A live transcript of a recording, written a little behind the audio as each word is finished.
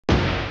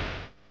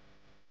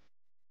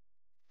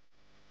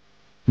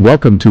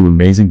Welcome to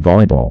Amazing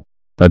Volleyball,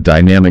 a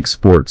dynamic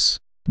sports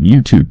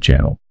YouTube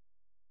channel.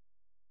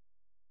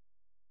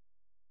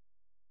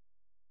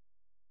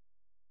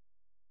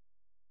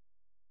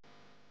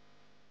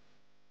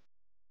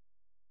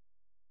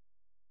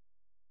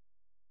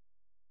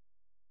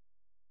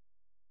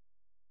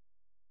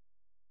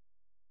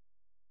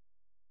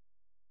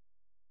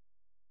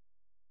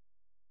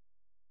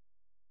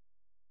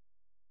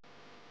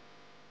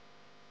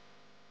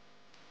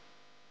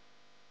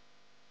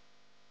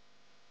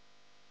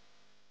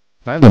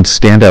 Thailand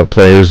standout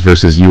players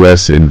versus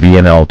US in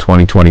VNL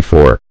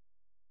 2024.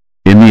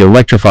 In the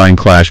electrifying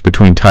clash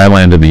between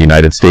Thailand and the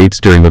United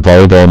States during the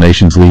Volleyball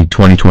Nations League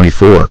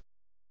 2024.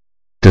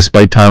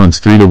 Despite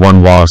Thailand's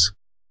 3-1 loss,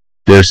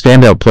 their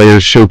standout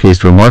players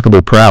showcased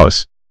remarkable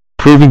prowess,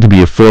 proving to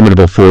be a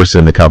formidable force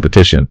in the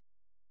competition.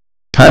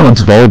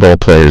 Thailand's volleyball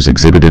players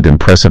exhibited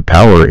impressive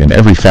power in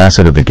every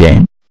facet of the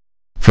game,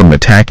 from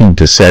attacking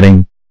to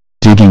setting,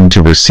 digging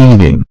to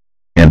receiving,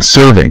 and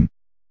serving,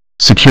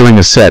 securing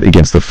a set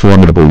against the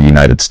formidable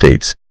United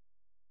States.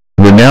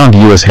 Renowned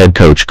U.S. head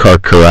coach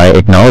Kurai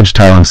acknowledged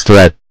Thailand's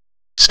threat,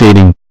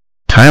 stating,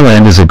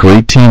 "Thailand is a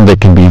great team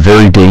that can be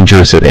very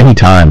dangerous at any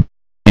time,"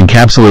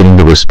 encapsulating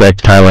the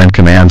respect Thailand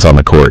commands on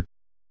the court.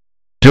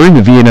 During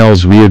the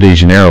VNL's Rio de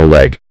Janeiro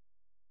leg,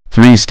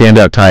 three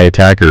standout Thai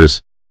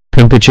attackers,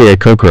 Pimpachaya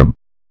Kokram,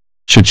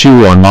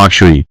 Chachuon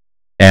Mokshri,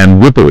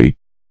 and Wipoli,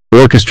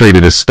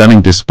 orchestrated a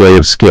stunning display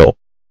of skill,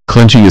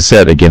 clinching a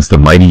set against the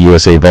mighty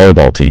USA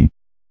volleyball team.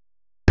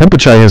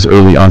 Pimpachaya's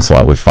early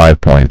onslaught with 5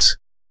 points,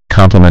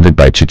 complemented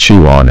by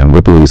Chachuon and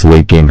Wipoli's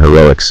late-game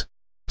heroics,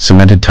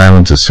 cemented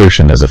Thailand's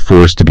assertion as a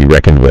force to be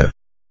reckoned with.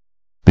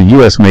 The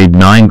US made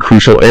 9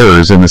 crucial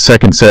errors in the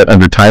second set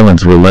under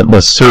Thailand's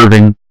relentless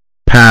serving,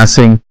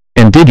 passing,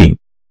 and digging.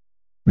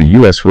 The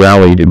US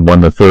rallied and won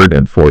the third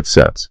and fourth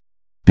sets.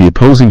 The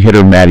opposing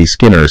hitter Maddie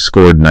Skinner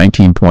scored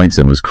 19 points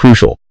and was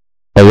crucial.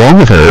 Along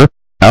with her,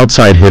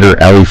 outside hitter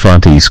Ali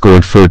Fonte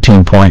scored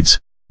 14 points,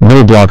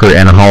 middle blocker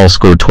Anna Hall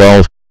scored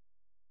 12,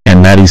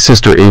 and Maddie's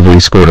sister Avery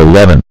scored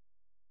 11.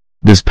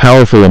 This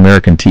powerful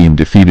American team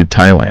defeated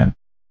Thailand.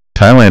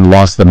 Thailand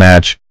lost the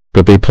match,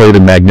 but they played a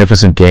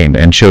magnificent game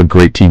and showed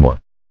great teamwork.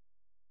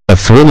 A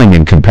thrilling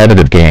and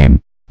competitive game,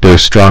 their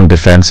strong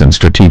defense and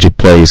strategic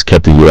plays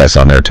kept the US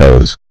on their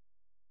toes.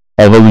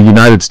 Although the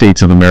United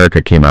States of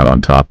America came out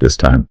on top this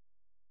time,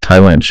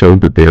 Thailand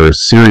showed that they are a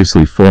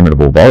seriously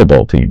formidable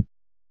volleyball team.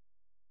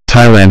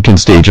 Thailand can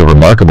stage a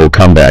remarkable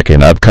comeback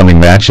in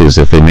upcoming matches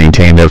if they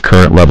maintain their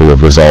current level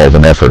of resolve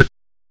and effort.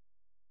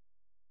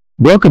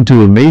 Welcome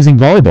to Amazing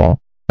Volleyball,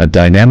 a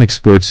dynamic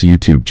sports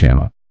YouTube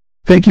channel.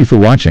 Thank you for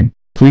watching.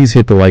 Please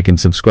hit the like and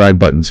subscribe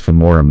buttons for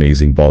more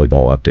amazing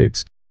volleyball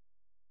updates.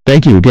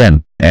 Thank you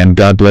again, and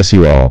God bless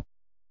you all.